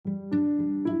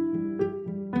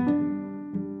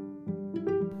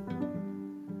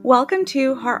Welcome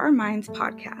to Heart Our Minds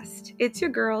podcast. It's your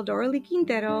girl, Doralee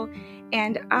Quintero,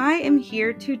 and I am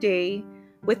here today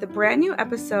with a brand new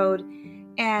episode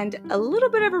and a little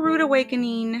bit of a rude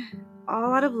awakening,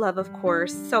 all out of love, of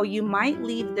course. So you might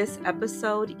leave this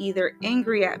episode either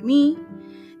angry at me,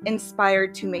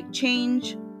 inspired to make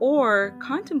change, or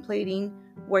contemplating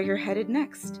where you're headed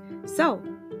next. So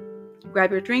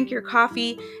grab your drink, your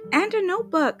coffee, and a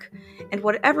notebook, and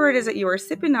whatever it is that you are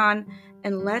sipping on,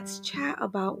 and let's chat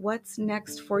about what's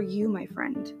next for you, my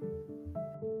friend.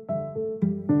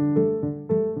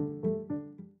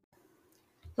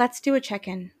 Let's do a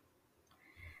check-in.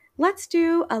 Let's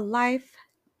do a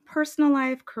personal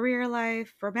life, career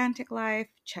life, romantic life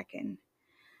check-in.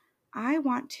 I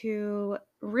want to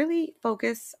really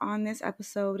focus on this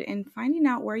episode in finding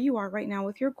out where you are right now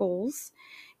with your goals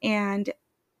and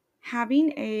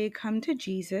having a come to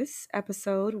Jesus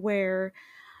episode where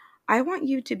I want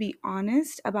you to be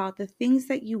honest about the things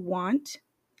that you want,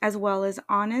 as well as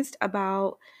honest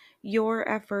about your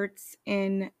efforts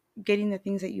in getting the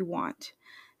things that you want.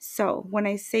 So, when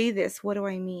I say this, what do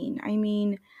I mean? I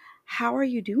mean, how are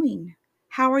you doing?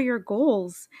 How are your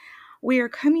goals? We are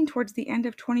coming towards the end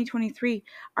of 2023.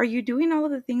 Are you doing all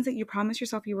of the things that you promised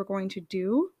yourself you were going to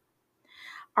do?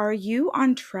 Are you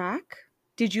on track?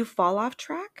 Did you fall off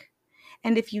track?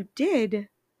 And if you did,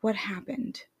 what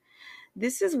happened?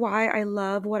 This is why I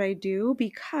love what I do,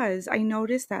 because I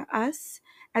notice that us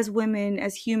as women,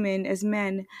 as human, as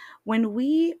men, when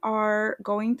we are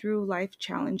going through life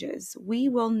challenges, we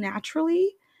will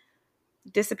naturally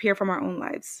disappear from our own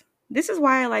lives. This is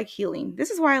why I like healing.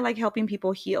 This is why I like helping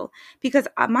people heal, because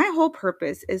my whole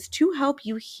purpose is to help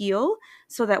you heal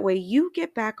so that way you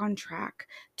get back on track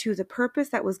to the purpose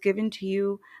that was given to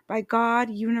you by God,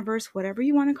 universe, whatever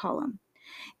you want to call them.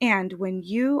 And when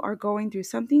you are going through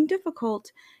something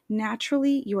difficult,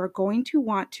 naturally you are going to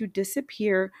want to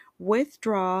disappear,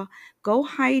 withdraw, go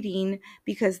hiding,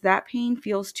 because that pain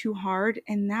feels too hard,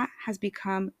 and that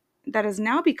has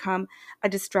now become a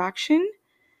distraction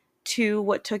to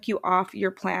what took you off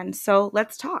your plan. So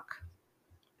let's talk.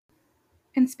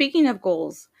 And speaking of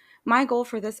goals, my goal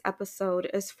for this episode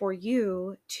is for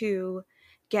you to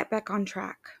get back on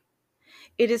track.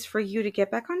 It is for you to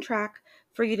get back on track,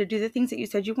 for you to do the things that you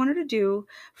said you wanted to do,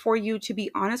 for you to be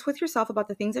honest with yourself about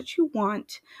the things that you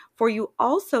want, for you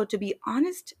also to be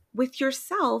honest with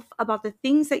yourself about the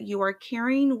things that you are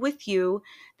carrying with you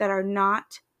that are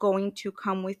not going to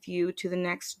come with you to the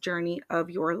next journey of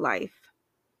your life.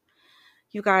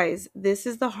 You guys, this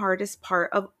is the hardest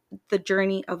part of the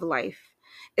journey of life,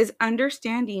 is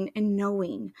understanding and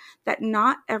knowing that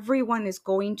not everyone is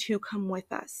going to come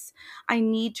with us. I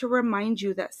need to remind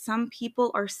you that some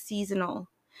people are seasonal.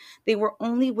 They were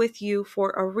only with you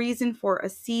for a reason, for a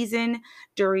season,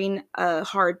 during a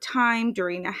hard time,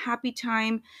 during a happy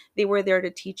time. They were there to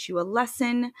teach you a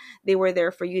lesson. They were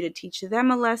there for you to teach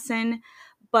them a lesson.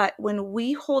 But when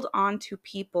we hold on to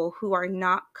people who are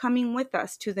not coming with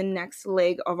us to the next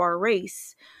leg of our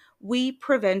race, we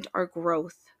prevent our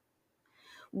growth.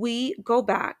 We go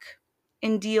back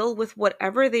and deal with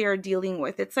whatever they are dealing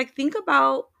with. It's like, think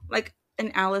about like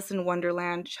an Alice in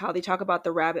Wonderland, how they talk about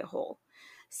the rabbit hole.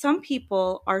 Some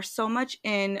people are so much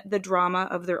in the drama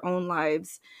of their own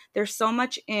lives. They're so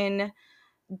much in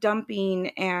dumping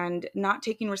and not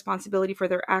taking responsibility for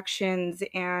their actions,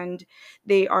 and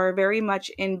they are very much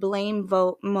in blame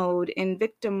mode, in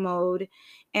victim mode,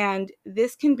 and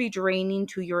this can be draining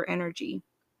to your energy.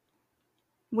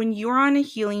 When you're on a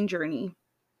healing journey,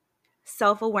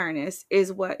 self-awareness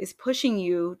is what is pushing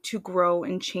you to grow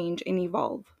and change and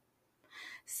evolve.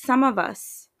 Some of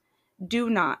us do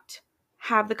not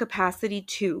have the capacity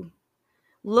to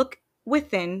look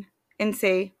within and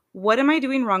say, what am I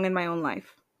doing wrong in my own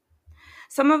life?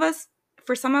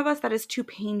 For some of us, that is too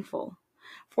painful.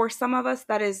 For some of us,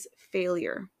 that is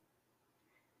failure.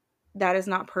 That is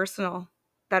not personal.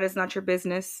 That is not your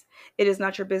business. It is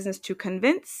not your business to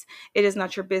convince. It is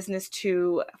not your business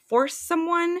to force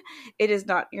someone. It is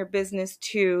not your business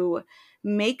to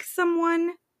make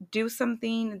someone do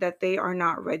something that they are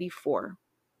not ready for.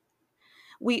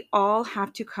 We all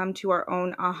have to come to our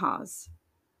own ahas.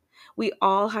 We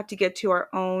all have to get to our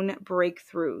own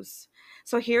breakthroughs.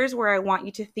 So here's where I want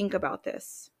you to think about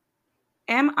this.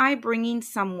 Am I bringing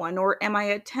someone, or am I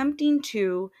attempting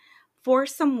to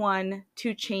force someone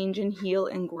to change and heal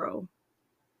and grow?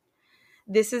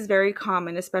 This is very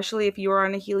common, especially if you're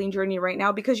on a healing journey right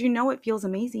now, because you know it feels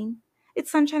amazing. It's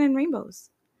sunshine and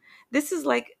rainbows. This is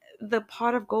like the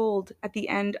pot of gold at the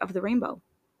end of the rainbow.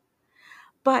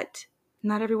 But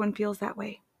not everyone feels that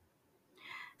way.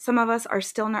 Some of us are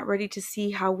still not ready to see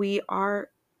how we are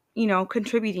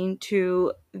contributing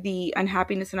to the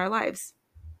unhappiness in our lives.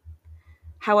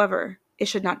 However, it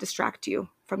should not distract you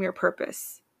from your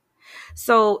purpose.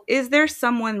 So, is there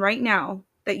someone right now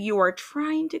that you are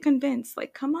trying to convince,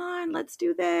 like, come on, let's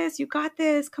do this. You got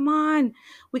this. Come on,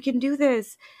 we can do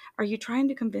this. Are you trying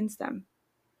to convince them?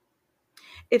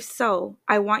 If so,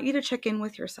 I want you to check in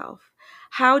with yourself.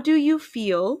 How do you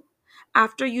feel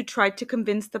after you tried to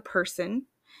convince the person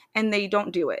and they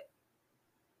don't do it?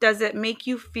 Does it make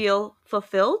you feel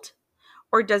fulfilled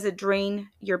or does it drain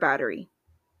your battery?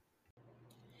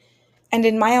 And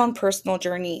in my own personal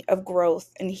journey of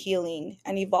growth and healing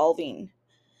and evolving,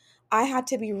 I had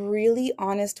to be really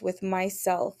honest with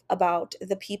myself about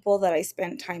the people that I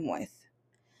spent time with.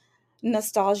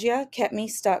 Nostalgia kept me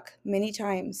stuck many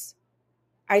times.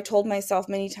 I told myself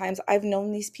many times, I've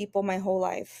known these people my whole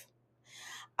life.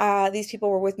 These people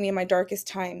were with me in my darkest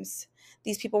times.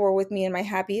 These people were with me in my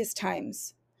happiest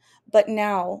times. But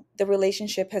now the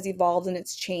relationship has evolved and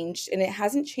it's changed. And it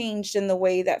hasn't changed in the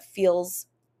way that feels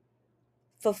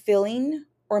fulfilling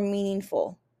or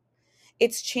meaningful.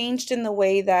 It's changed in the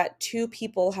way that two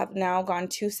people have now gone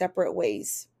two separate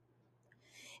ways.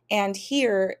 And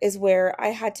here is where I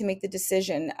had to make the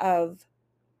decision of,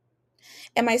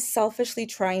 am I selfishly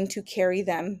trying to carry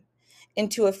them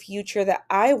into a future that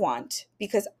I want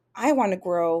because I want to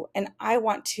grow and I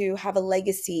want to have a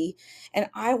legacy and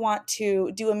I want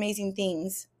to do amazing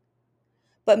things?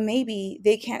 But maybe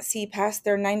they can't see past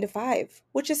their 9 to 5,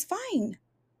 which is fine.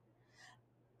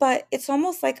 But it's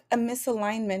almost like a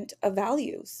misalignment of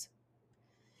values.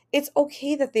 It's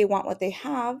okay that they want what they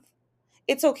have.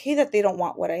 It's okay that they don't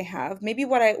want what I have. Maybe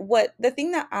what the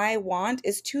thing that I want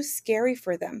is too scary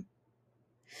for them.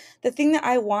 The thing that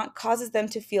I want causes them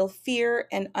to feel fear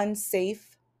and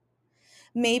unsafe.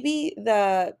 Maybe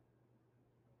the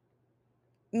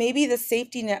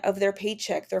safety net of their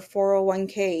paycheck, their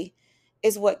 401k,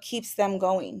 is what keeps them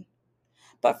going.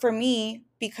 But for me,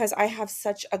 because I have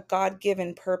such a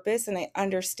God-given purpose and I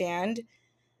understand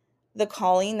the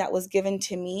calling that was given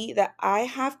to me, that I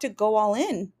have to go all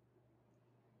in.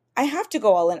 I have to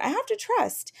go all in. I have to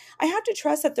trust. I have to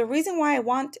trust that the reason why I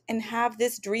want and have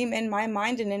this dream in my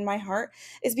mind and in my heart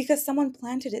is because someone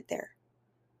planted it there.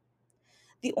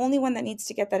 The only one that needs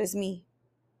to get that is me.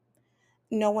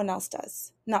 No one else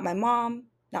does. Not my mom,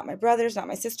 not my brothers, not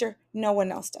my sister. No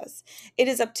one else does. It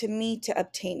is up to me to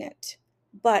obtain it.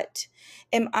 But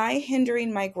am I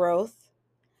hindering my growth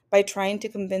by trying to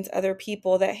convince other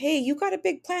people that, hey, you got a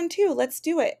big plan too, let's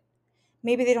do it?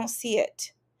 Maybe they don't see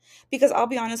it. Because I'll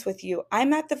be honest with you,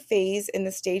 I'm at the phase in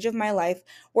the stage of my life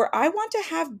where I want to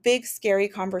have big, scary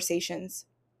conversations.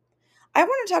 I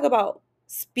want to talk about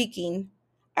speaking.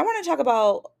 I want to talk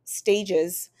about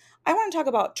stages. I want to talk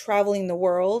about traveling the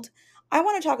world. I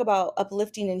want to talk about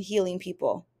uplifting and healing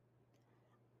people.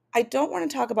 I don't want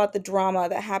to talk about the drama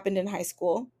that happened in high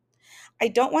school. I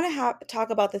don't want to talk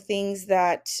about the things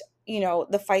that,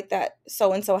 the fight that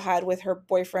so and so had with her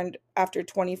boyfriend after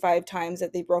 25 times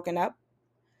that they've broken up.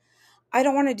 I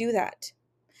don't want to do that.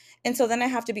 And so then I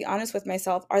have to be honest with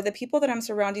myself. Are the people that I'm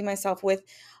surrounding myself with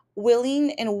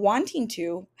willing and wanting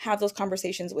to have those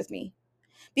conversations with me?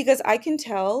 Because I can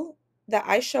tell that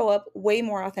I show up way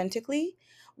more authentically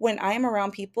when I am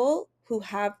around people who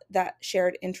have that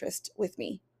shared interest with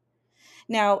me.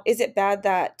 Now, is it bad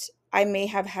that I may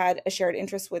have had a shared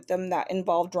interest with them that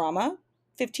involved drama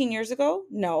 15 years ago?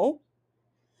 No.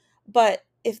 But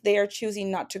if they are choosing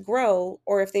not to grow,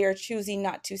 or if they are choosing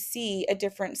not to see a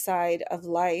different side of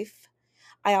life,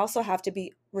 I also have to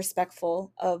be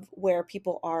respectful of where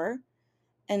people are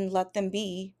and let them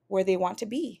be where they want to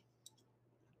be.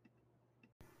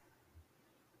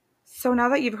 So now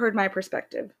that you've heard my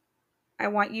perspective, I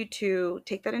want you to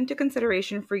take that into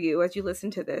consideration for you as you listen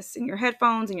to this in your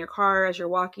headphones, in your car, as you're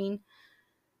walking.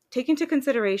 Take into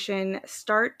consideration,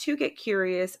 start to get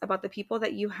curious about the people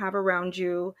that you have around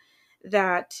you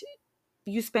that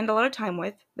you spend a lot of time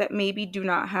with that maybe do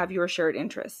not have your shared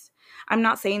interests. I'm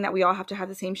not saying that we all have to have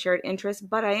the same shared interests,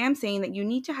 but I am saying that you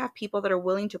need to have people that are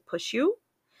willing to push you,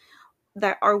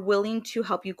 that are willing to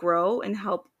help you grow and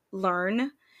help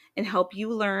learn and help you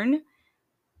learn.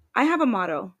 I have a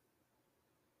motto.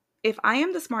 If I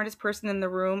am the smartest person in the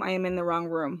room, I am in the wrong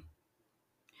room.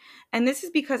 And this is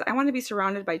because I want to be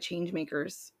surrounded by change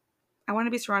makers. I want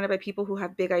to be surrounded by people who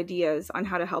have big ideas on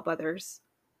how to help others.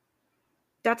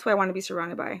 That's who I want to be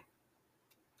surrounded by.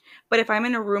 But if I'm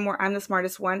in a room where I'm the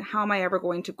smartest one, how am I ever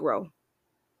going to grow?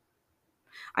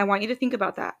 I want you to think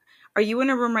about that. Are you in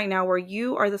a room right now where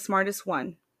you are the smartest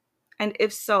one? And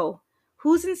if so,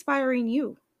 who's inspiring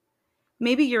you?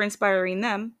 Maybe you're inspiring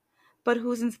them, but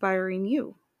who's inspiring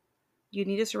you? You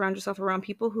need to surround yourself around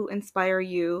people who inspire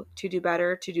you to do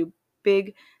better, to do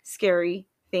big, scary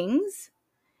things,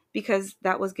 because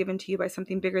that was given to you by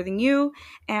something bigger than you,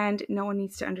 and no one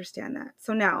needs to understand that.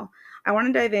 So now I want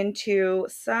to dive into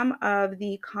some of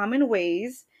the common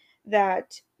ways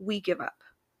that we give up.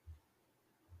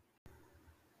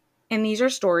 And these are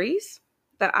stories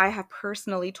that I have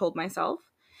personally told myself,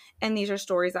 and these are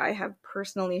stories that I have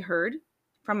personally heard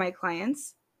from my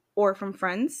clients or from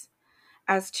friends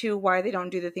as to why they don't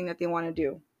do the thing that they want to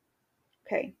do.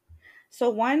 Okay. So,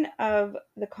 one of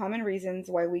the common reasons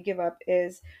why we give up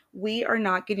is we are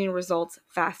not getting results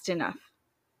fast enough.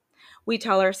 We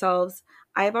tell ourselves,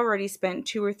 I've already spent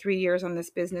 2 or 3 years on this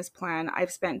business plan.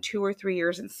 I've spent 2 or 3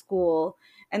 years in school,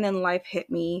 and then life hit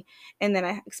me. And then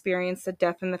I experienced a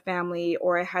death in the family,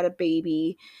 or I had a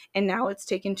baby, and now it's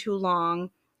taken too long.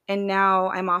 And now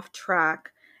I'm off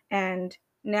track. And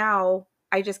now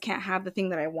I just can't have the thing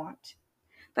that I want.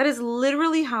 That is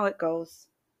literally how it goes.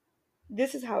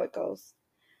 This is how it goes.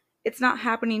 It's not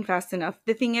happening fast enough.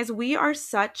 The thing is, we are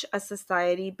such a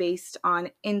society based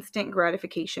on instant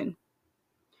gratification.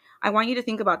 I want you to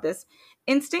think about this.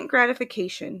 Instant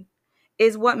gratification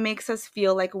is what makes us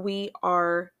feel like we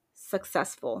are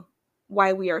successful,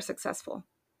 why we are successful.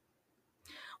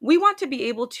 We want to be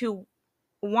able to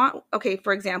okay,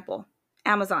 for example,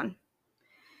 Amazon.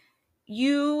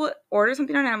 You order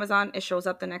something on Amazon, it shows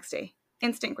up the next day.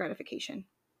 Instant gratification.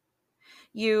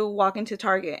 You walk into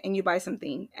Target and you buy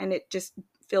something and it just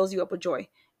fills you up with joy.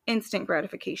 Instant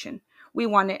gratification. We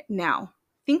want it now.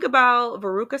 Think about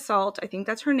Veruca Salt, I think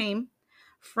that's her name,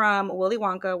 from Willy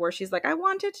Wonka, where she's like, I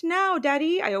want it now,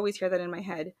 Daddy. I always hear that in my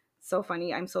head. So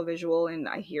funny. I'm so visual and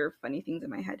I hear funny things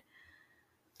in my head.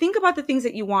 Think about the things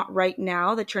that you want right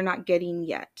now that you're not getting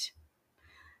yet.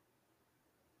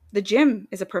 The gym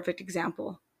is a perfect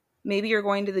example. Maybe you're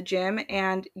going to the gym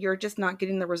and you're just not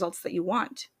getting the results that you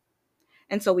want.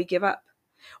 And so we give up.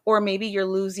 Or maybe you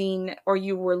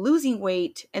were losing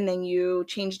weight and then you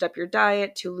changed up your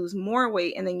diet to lose more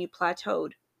weight and then you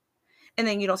plateaued. And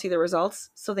then you don't see the results.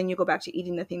 So then you go back to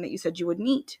eating the thing that you said you wouldn't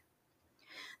eat.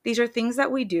 These are things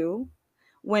that we do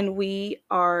when we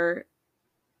are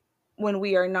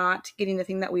not getting the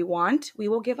thing that we want. We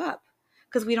will give up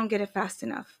because we don't get it fast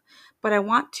enough. But I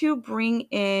want to bring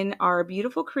in our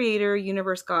beautiful creator,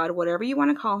 universe, God, whatever you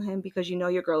want to call him, because you know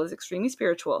your girl is extremely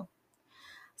spiritual.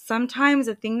 Sometimes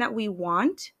the thing that we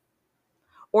want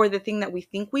or the thing that we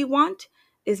think we want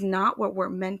is not what we're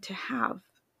meant to have.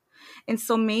 And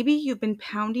so maybe you've been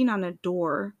pounding on a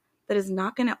door that is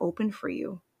not going to open for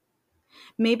you.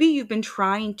 Maybe you've been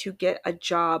trying to get a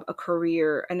job, a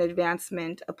career, an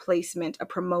advancement, a placement, a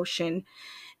promotion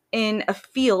in a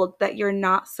field that you're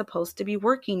not supposed to be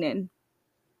working in.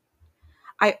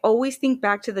 I always think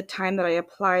back to the time that I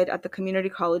applied at the community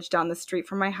college down the street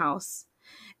from my house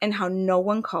and how no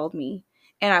one called me.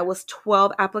 And I was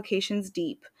 12 applications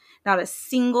deep, not a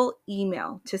single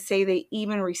email to say they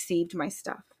even received my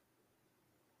stuff.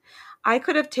 I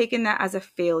could have taken that as a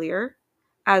failure,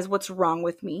 as what's wrong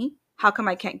with me. How come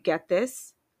I can't get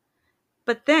this?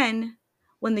 But then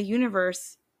when the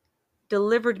universe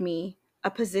delivered me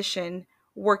a position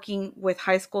working with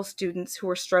high school students who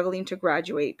were struggling to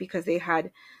graduate because they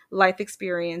had life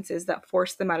experiences that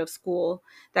forced them out of school,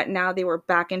 that now they were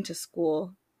back into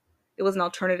school. It was an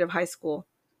alternative high school.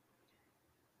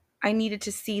 I needed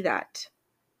to see that.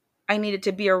 I needed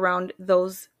to be around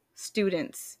those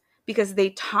students because they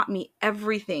taught me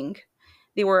everything.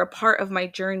 They were a part of my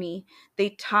journey. They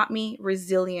taught me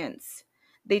resilience.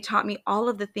 They taught me all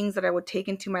of the things that I would take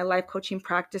into my life coaching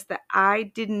practice that I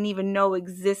didn't even know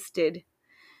existed.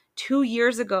 2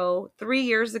 years ago, 3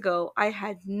 years ago, I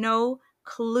had no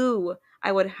clue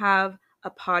I would have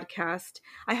a podcast.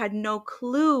 I had no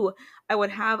clue I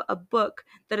would have a book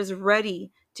that is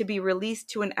ready to be released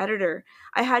to an editor.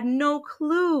 I had no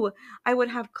clue I would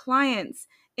have clients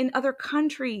in other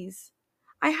countries.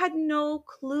 I had no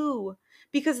clue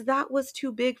because that was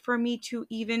too big for me to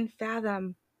even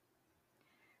fathom.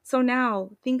 So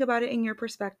now think about it in your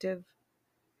perspective.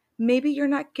 Maybe you're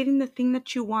not getting the thing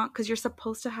that you want because you're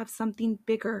supposed to have something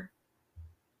bigger.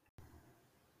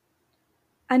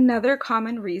 Another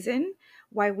common reason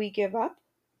why we give up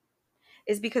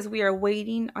is because we are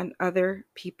waiting on other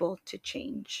people to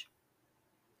change.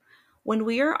 When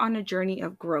we are on a journey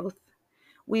of growth,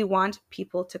 we want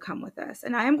people to come with us.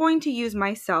 And I am going to use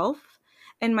myself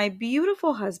and my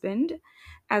beautiful husband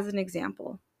as an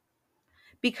example.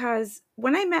 Because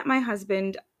when I met my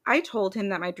husband, I told him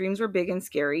that my dreams were big and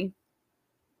scary.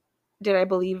 Did I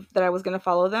believe that I was going to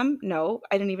follow them? No,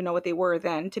 I didn't even know what they were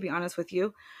then, to be honest with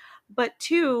you. But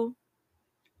two,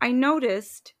 I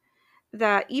noticed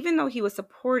that even though he was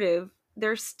supportive,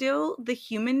 there's still the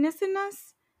humanness in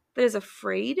us that is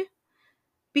afraid.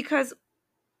 Because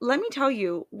let me tell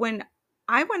you, when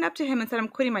I went up to him and said, I'm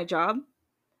quitting my job,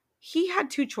 he had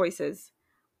two choices.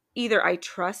 Either I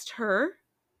trust her,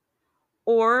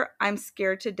 or I'm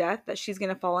scared to death that she's going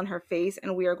to fall on her face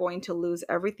and we are going to lose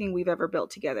everything we've ever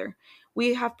built together.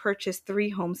 We have purchased 3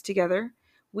 homes together.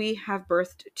 We have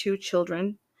birthed 2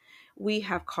 children. We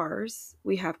have cars.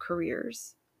 We have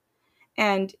careers.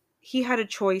 And he had a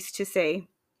choice to say,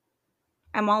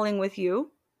 I'm all in with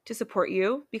you to support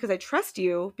you because I trust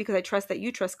you, because I trust that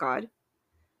you trust God.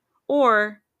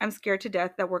 Or I'm scared to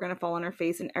death that we're going to fall on our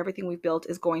face and everything we've built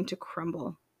is going to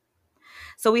crumble.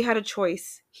 So we had a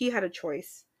choice. He had a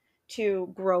choice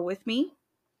to grow with me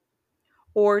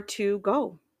or to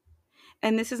go.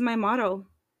 And this is my motto,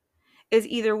 is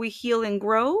either we heal and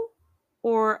grow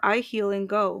or I heal and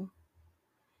go.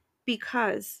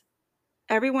 Because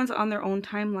everyone's on their own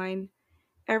timeline.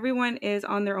 Everyone is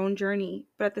on their own journey.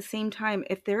 But at the same time,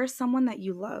 if there is someone that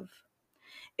you love,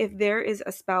 if there is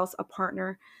a spouse, a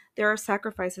partner, there are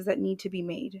sacrifices that need to be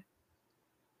made.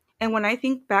 And when I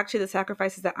think back to the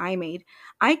sacrifices that I made,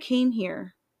 I came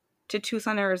here to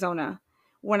Tucson, Arizona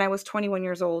when I was 21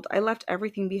 years old. I left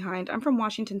everything behind. I'm from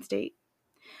Washington State.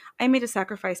 I made a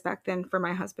sacrifice back then for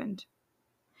my husband.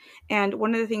 And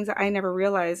one of the things that I never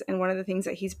realized, and one of the things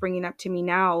that he's bringing up to me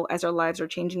now as our lives are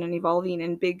changing and evolving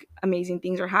and big, amazing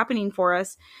things are happening for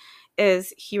us,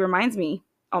 is he reminds me,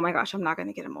 oh my gosh, I'm not going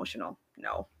to get emotional.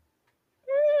 No.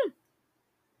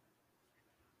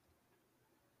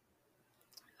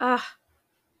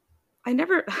 I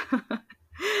never,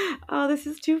 oh, this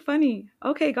is too funny.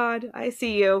 Okay, God, I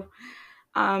see you.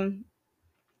 Um,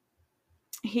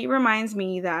 he reminds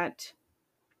me that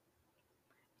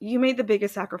you made the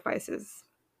biggest sacrifices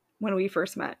when we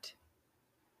first met.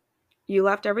 You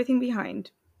left everything behind.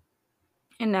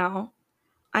 And now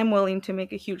I'm willing to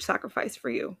make a huge sacrifice for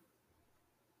you.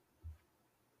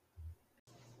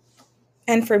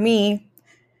 And for me,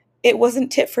 it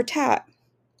wasn't tit for tat.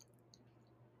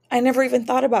 I never even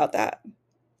thought about that.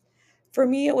 For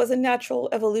me, it was a natural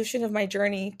evolution of my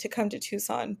journey to come to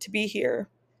Tucson, to be here,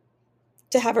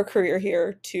 to have a career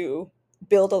here, to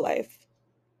build a life.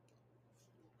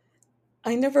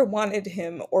 I never wanted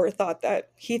him or thought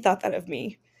that he thought that of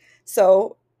me.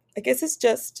 So I guess it's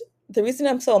just the reason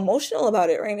I'm so emotional about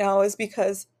it right now is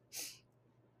because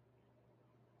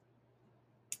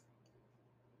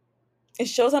it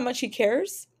shows how much he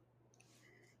cares.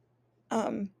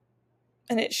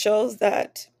 And it shows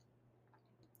that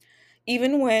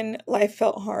even when life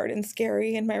felt hard and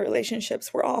scary and my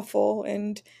relationships were awful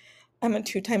and I'm a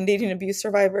 2-time dating abuse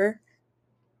survivor,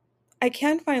 I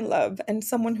can find love and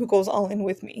someone who goes all in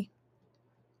with me.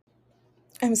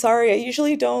 I'm sorry, I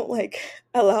usually don't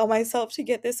allow myself to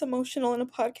get this emotional in a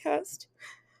podcast,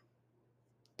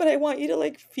 but I want you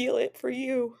to feel it for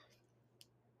you.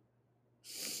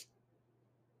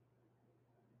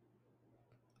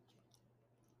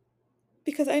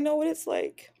 Because I know what it's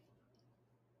like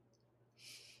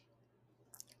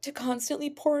to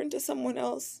constantly pour into someone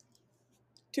else,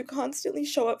 to constantly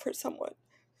show up for someone,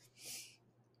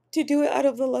 to do it out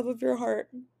of the love of your heart,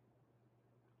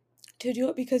 to do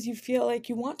it because you feel like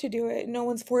you want to do it, no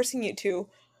one's forcing you to.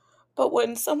 But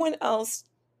when someone else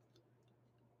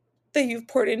that you've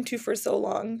poured into for so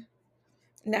long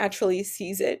naturally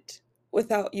sees it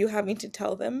without you having to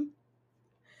tell them,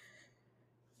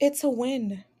 it's a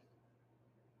win.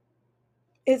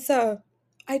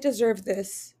 I deserve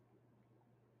this.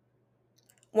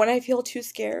 When I feel too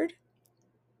scared,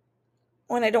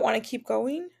 when I don't want to keep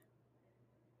going,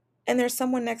 and there's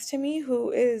someone next to me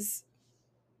who is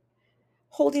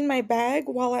holding my bag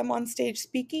while I'm on stage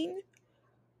speaking,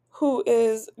 who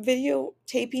is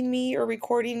videotaping me or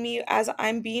recording me as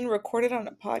I'm being recorded on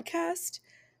a podcast,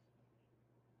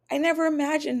 I never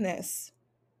imagined this.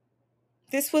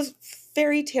 This was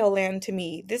fairy tale land to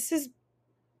me.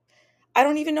 I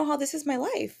don't even know how this is my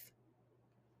life.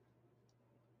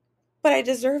 But I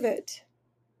deserve it.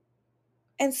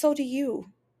 And so do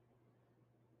you.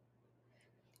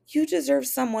 You deserve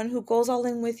someone who goes all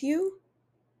in with you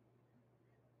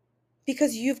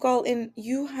because you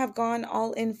have gone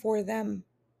all in for them.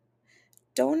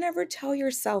 Don't ever tell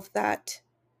yourself that.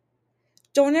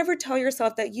 Don't ever tell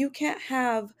yourself that you can't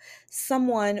have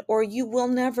someone or you will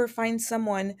never find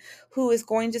someone who is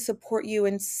going to support you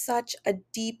in such a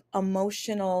deep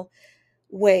emotional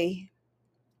way,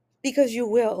 because you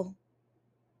will.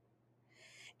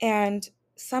 And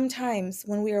sometimes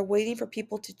when we are waiting for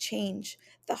people to change,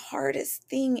 the hardest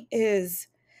thing is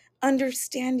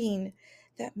understanding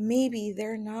that maybe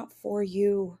they're not for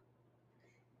you.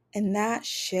 And that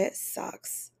shit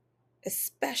sucks,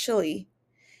 especially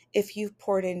if you've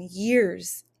poured in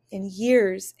years and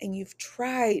years and you've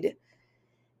tried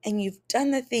and you've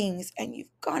done the things and you've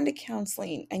gone to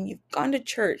counseling and you've gone to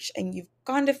church and you've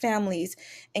gone to families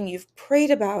and you've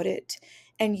prayed about it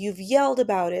and you've yelled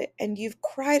about it and you've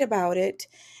cried about it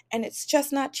and it's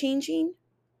just not changing,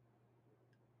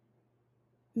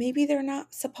 maybe they're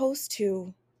not supposed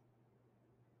to.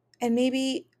 And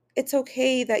maybe it's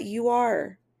okay that you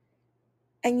are.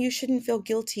 And you shouldn't feel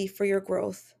guilty for your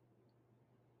growth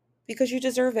because you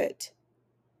deserve it.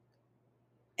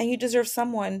 And you deserve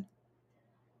someone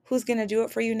who's going to do it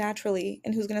for you naturally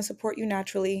and who's going to support you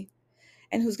naturally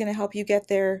and who's going to help you get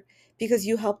there because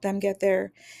you helped them get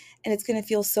there. And it's going to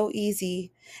feel so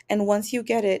easy. And once you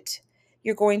get it,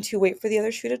 you're going to wait for the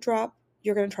other shoe to drop.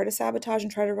 You're going to try to sabotage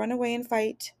and try to run away and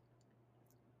fight.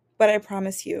 But I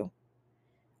promise you,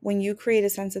 when you create a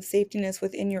sense of safetyness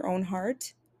within your own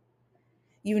heart,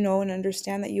 you know and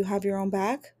understand that you have your own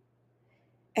back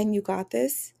and you got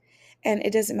this. And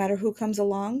it doesn't matter who comes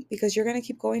along because you're going to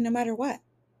keep going no matter what.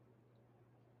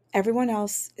 Everyone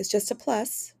else is just a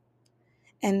plus,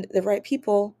 and the right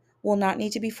people will not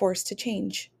need to be forced to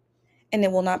change. And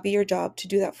it will not be your job to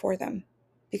do that for them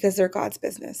because they're God's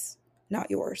business, not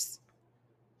yours.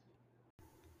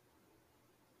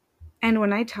 And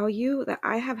when I tell you that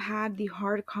I have had the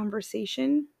hard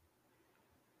conversation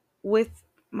with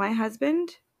my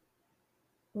husband,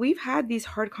 we've had these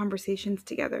hard conversations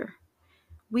together.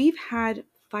 We've had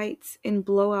fights and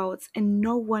blowouts, and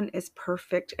no one is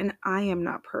perfect, and I am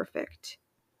not perfect.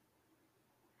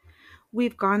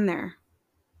 We've gone there.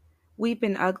 We've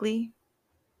been ugly.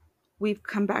 We've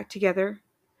come back together.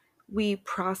 We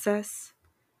process.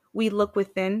 We look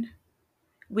within.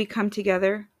 We come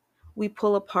together. We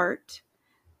pull apart.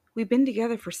 We've been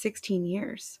together for 16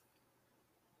 years.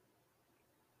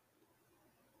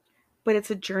 But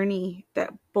it's a journey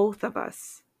that both of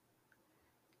us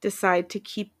decide to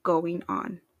keep going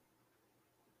on.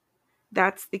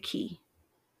 That's the key.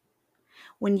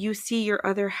 When you see your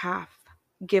other half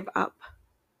give up,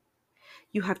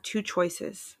 you have two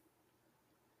choices.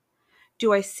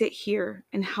 Do I sit here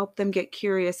and help them get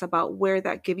curious about where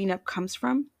that giving up comes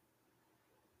from?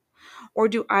 Or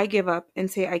do I give up and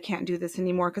say, I can't do this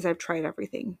anymore because I've tried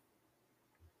everything?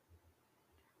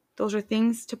 Those are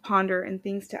things to ponder and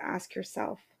things to ask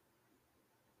yourself.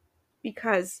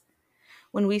 Because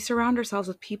when we surround ourselves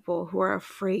with people who are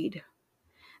afraid,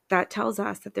 that tells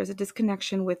us that there's a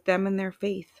disconnection with them and their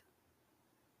faith.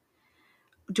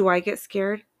 Do I get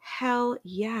scared? Hell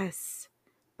yes.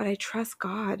 But I trust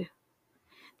God.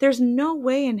 There's no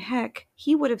way in heck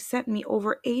he would have sent me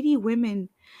over 80 women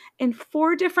in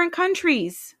 4 different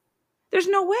countries. There's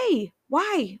no way.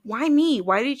 Why? Why me?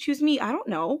 Why did he choose me? I don't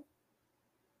know.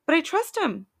 But I trust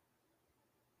him.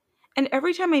 And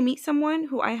every time I meet someone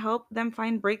who I help them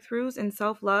find breakthroughs in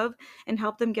self-love and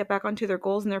help them get back onto their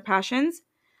goals and their passions,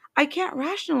 I can't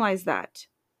rationalize that.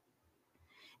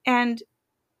 And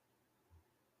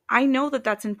I know that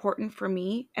that's important for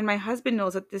me, and my husband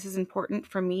knows that this is important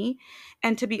for me.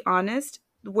 And to be honest,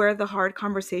 where the hard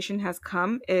conversation has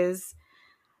come is,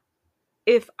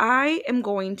 if I am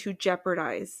going to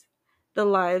jeopardize the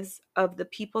lives of the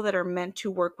people that are meant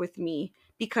to work with me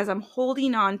because I'm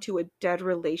holding on to a dead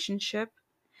relationship,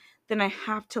 then I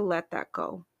have to let that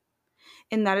go.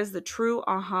 And that is the true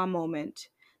aha moment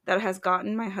that has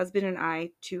gotten my husband and I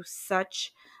to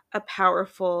such a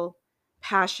powerful,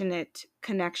 passionate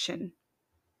connection.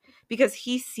 Because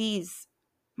he sees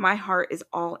my heart is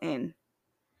all in.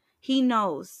 He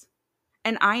knows,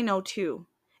 and I know too,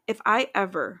 if I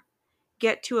ever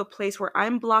get to a place where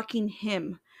I'm blocking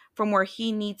him from where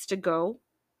he needs to go,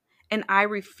 and I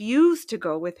refuse to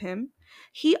go with him,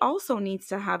 he also needs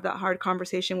to have that hard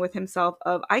conversation with himself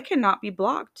of, I cannot be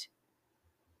blocked.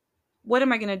 What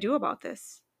am I going to do about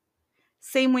this?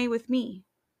 Same way with me.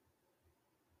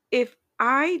 If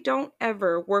I don't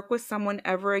ever work with someone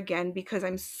ever again because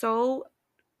I'm so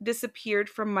disappeared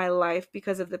from my life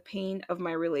because of the pain of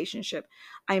my relationship,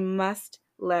 I must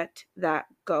let that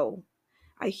go.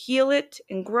 I heal it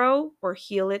and grow, or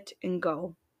heal it and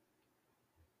go.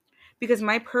 Because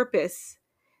my purpose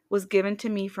was given to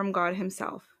me from God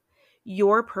himself.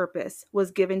 Your purpose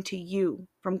was given to you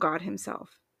from God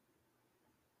himself.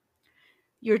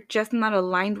 You're just not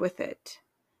aligned with it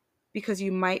because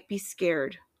you might be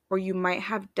scared, or you might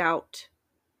have doubt,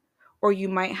 or you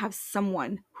might have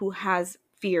someone who has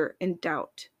fear and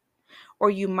doubt, or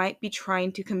you might be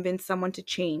trying to convince someone to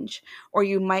change, or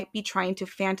you might be trying to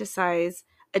fantasize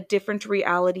a different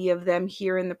reality of them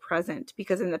here in the present,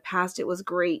 because in the past it was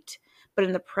great, but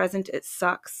in the present it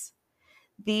sucks.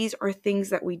 These are things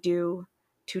that we do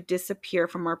to disappear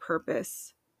from our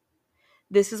purpose.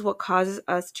 This is what causes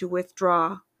us to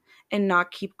withdraw and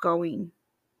not keep going.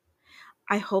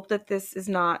 I hope that this is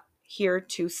not here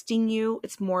to sting you.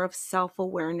 It's more of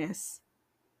self-awareness,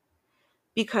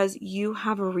 because you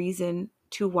have a reason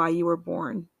to why you were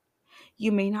born.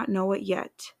 You may not know it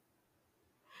yet,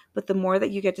 but the more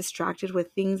that you get distracted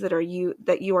with things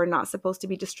that you are not supposed to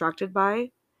be distracted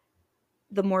by,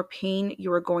 the more pain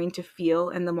you are going to feel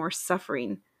and the more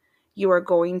suffering you are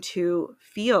going to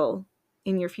feel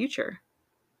in your future.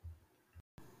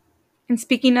 And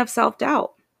speaking of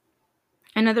self-doubt,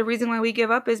 another reason why we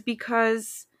give up is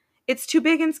because it's too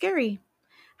big and scary.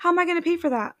 How am I going to pay for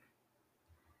that?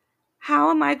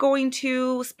 How am I going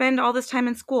to spend all this time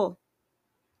in school?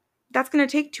 That's going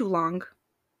to take too long.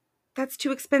 That's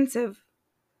too expensive.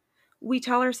 We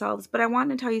tell ourselves, but I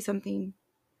want to tell you something.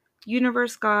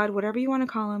 Universe, God, whatever you want to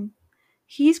call him,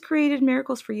 he's created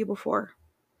miracles for you before.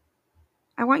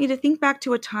 I want you to think back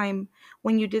to a time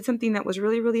when you did something that was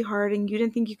really, really hard and you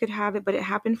didn't think you could have it, but it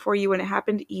happened for you and it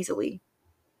happened easily.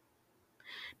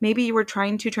 Maybe you were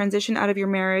trying to transition out of your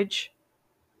marriage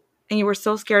and you were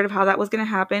so scared of how that was going to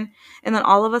happen. And then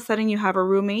all of a sudden you have a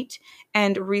roommate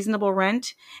and reasonable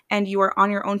rent and you are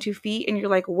on your own 2 feet and you're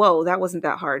like, whoa, that wasn't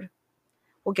that hard.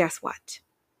 Well, guess what?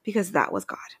 Because that was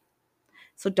God.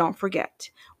 So don't forget,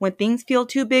 when things feel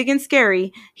too big and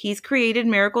scary, he's created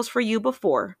miracles for you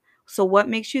before. So what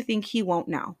makes you think he won't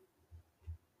now?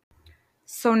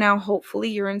 So now hopefully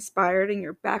you're inspired and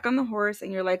you're back on the horse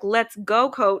and you're like, let's go,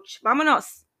 coach.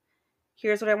 Vámonos.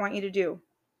 Here's what I want you to do.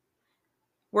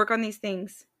 Work on these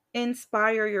things.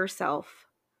 Inspire yourself.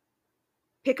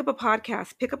 Pick up a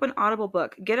podcast. Pick up an Audible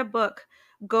book. Get a book.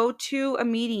 Go to a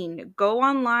meeting. Go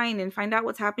online and find out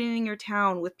what's happening in your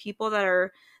town with people that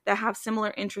have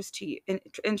similar interests to you,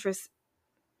 interests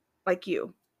like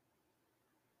you.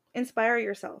 Inspire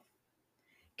yourself.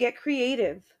 Get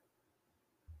creative.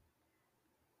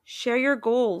 Share your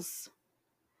goals.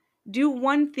 Do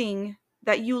one thing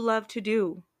that you love to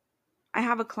do. I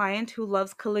have a client who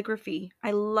loves calligraphy.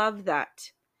 I love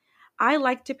that. I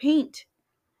like to paint.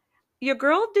 Your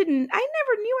girl didn't. I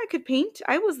never knew I could paint.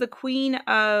 I was the queen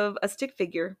of a stick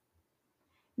figure.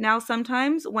 Now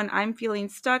sometimes when I'm feeling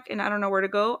stuck and I don't know where to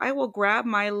go, I will grab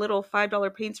my little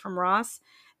 $5 paints from Ross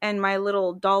and my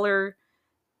little dollar,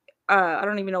 I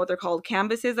don't even know what they're called,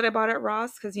 canvases that I bought at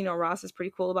Ross, because Ross is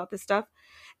pretty cool about this stuff.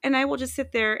 And I will just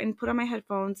sit there and put on my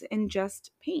headphones and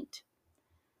just paint.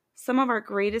 Some of our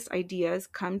greatest ideas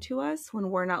come to us when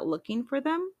we're not looking for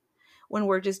them, when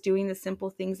we're just doing the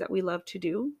simple things that we love to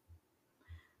do.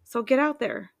 So get out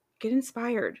there, get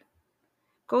inspired.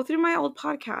 Go through my old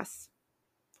podcasts.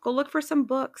 Go look for some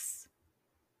books.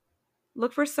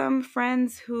 Look for some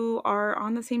friends who are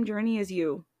on the same journey as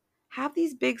you. Have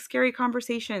these big, scary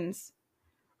conversations.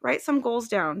 Write some goals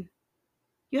down.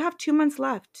 You have 2 months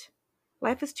left.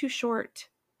 Life is too short.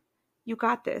 You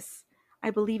got this. I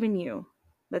believe in you.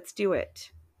 Let's do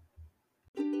it.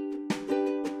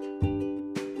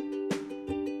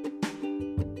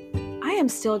 I am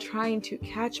still trying to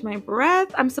catch my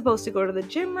breath. I'm supposed to go to the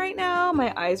gym right now.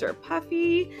 My eyes are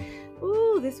puffy.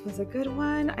 Ooh, this was a good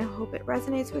one. I hope it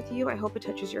resonates with you. I hope it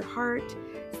touches your heart.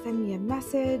 Send me a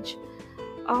message.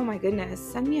 Oh my goodness,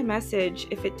 send me a message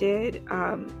if it did.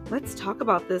 Let's talk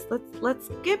about this. Let's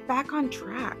get back on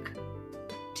track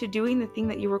to doing the thing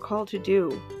that you were called to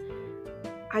do.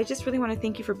 I just really want to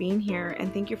thank you for being here,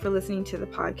 and thank you for listening to the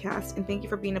podcast, and thank you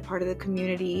for being a part of the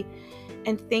community,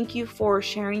 and thank you for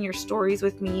sharing your stories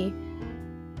with me.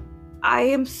 I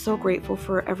am so grateful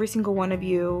for every single one of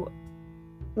you.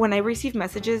 When I receive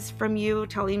messages from you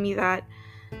telling me that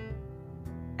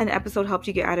an episode helped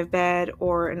you get out of bed,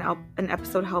 or an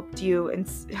episode helped you and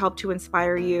helped to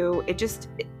inspire you,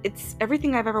 it's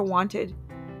everything I've ever wanted.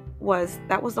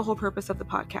 That was the whole purpose of the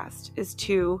podcast, is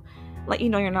to let you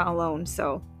know you're not alone.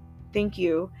 So thank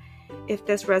you. If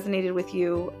this resonated with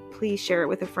you, please share it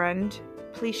with a friend.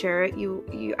 Please share it.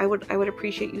 I would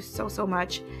appreciate you so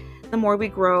much. The more we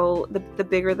grow, the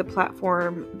bigger the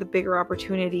platform, the bigger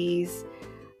opportunities.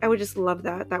 I would just love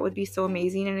that. That would be so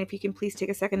amazing. And if you can please take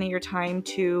a second of your time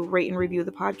to rate and review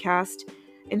the podcast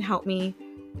and help me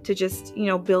to just,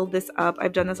 build this up.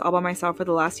 I've done this all by myself for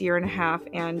the last 1.5 years,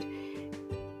 and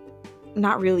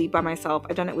not really by myself.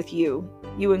 I've done it with you.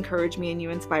 You encourage me and you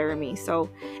inspire me. So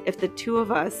if the two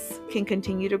of us can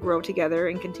continue to grow together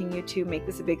and continue to make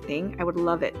this a big thing, I would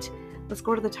love it. Let's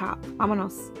go to the top.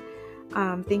 Vámonos.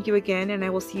 Thank you again, and I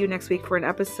will see you next week for an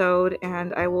episode,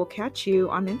 and I will catch you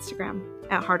on Instagram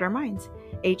at Heart Our Minds.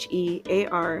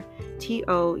 Heartourminds.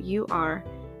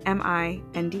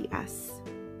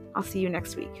 I'll see you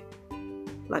next week.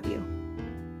 Love you.